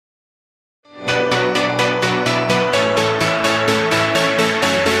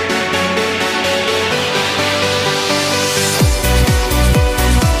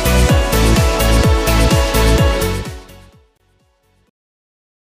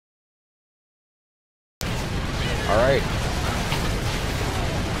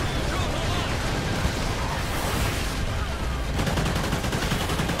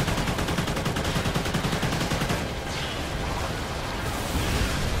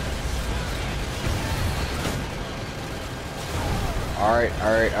Alright.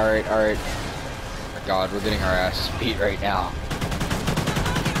 Oh my god, we're getting our asses beat right now.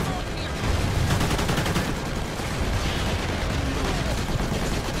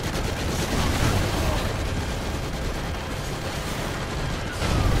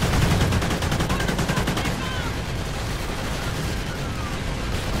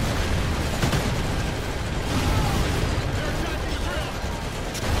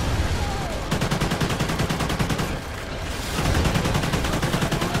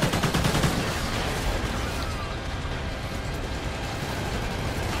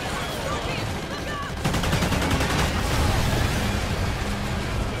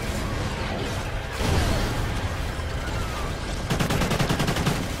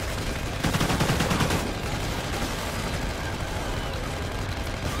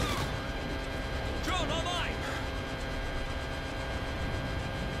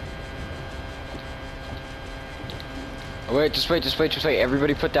 Wait, just wait.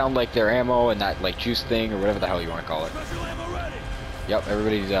 Everybody put down, like, their ammo and that, like, juice thing or whatever the hell you want to call it. Yep,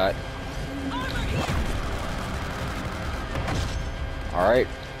 everybody do that. Alright.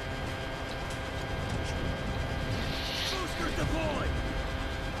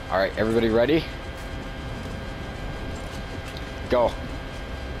 Alright, everybody ready? Go.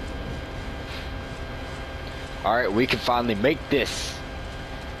 Alright, we can finally make this.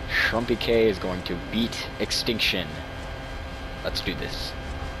 Shrumpy K is going to beat Extinction. Let's do this.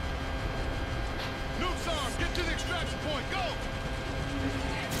 Noob's arm, get to the extraction point, go!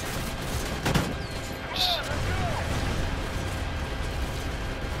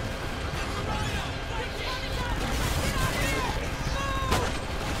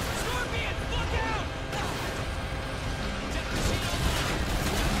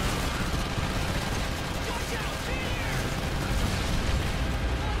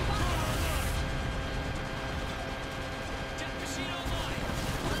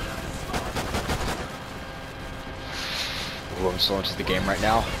 Ooh, I'm so into the game right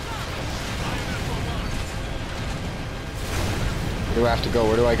now. Where do I have to go?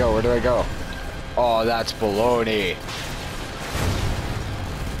 Where do I go? Oh, that's baloney.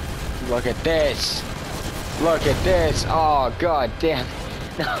 Look at this. Oh, god damn.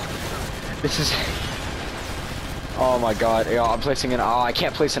 No. This is... Oh my god. Yeah, I'm placing an... Oh, I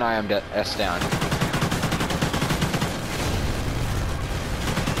can't place an IMS down.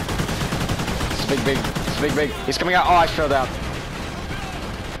 It's big. He's coming out. Oh, I fell down.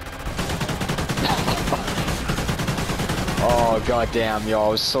 Oh, goddamn, yo, I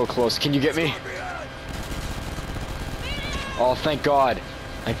was so close. Can you get me? Oh, thank God.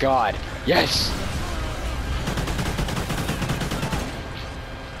 Yes!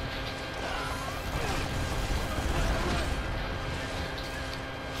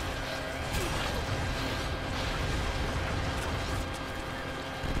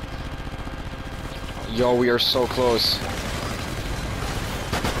 Yo, we are so close.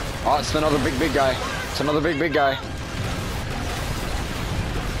 Oh, it's another big guy.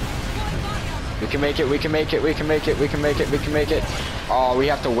 We can make it. Oh, we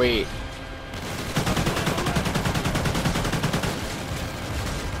have to wait.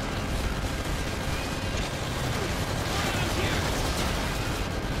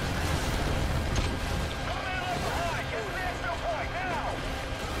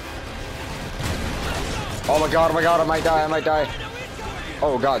 Oh my god, I might die.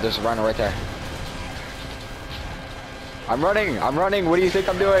 Oh god, there's a rhino right there. I'm running, what do you think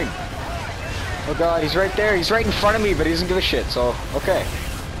I'm doing? Oh god, he's right there, he's right in front of me, but he doesn't give a shit, so, okay.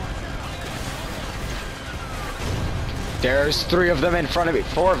 There's 3 of them in front of me,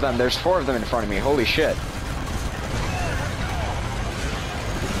 4 of them, there's 4 of them in front of me, holy shit.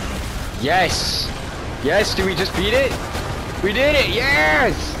 Yes! Yes, did we just beat it? We did it,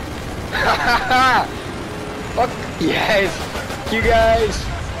 yes! Fuck, yes! You guys!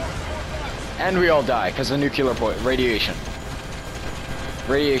 And we all die, because of nuclear radiation.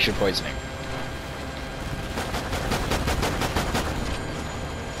 Radiation poisoning.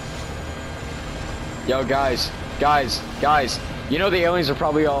 Yo, guys, you know the aliens are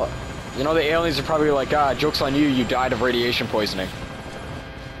probably all... You know the aliens are probably like, ah, joke's on you, you died of radiation poisoning.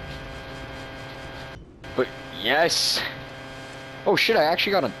 But, yes! Oh shit, I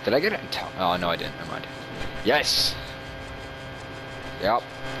actually got a... Did I get it? Oh, no I didn't, never mind. Yes! Yep,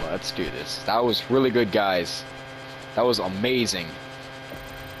 let's do this. That was really good, guys. That was amazing.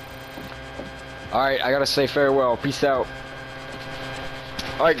 Alright, I gotta say farewell. Peace out.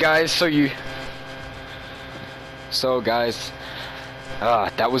 Alright, guys, So, guys,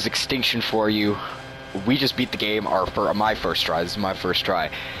 that was Extinction for you. We just beat the game, my first try. This is my first try.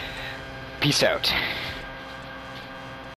 Peace out.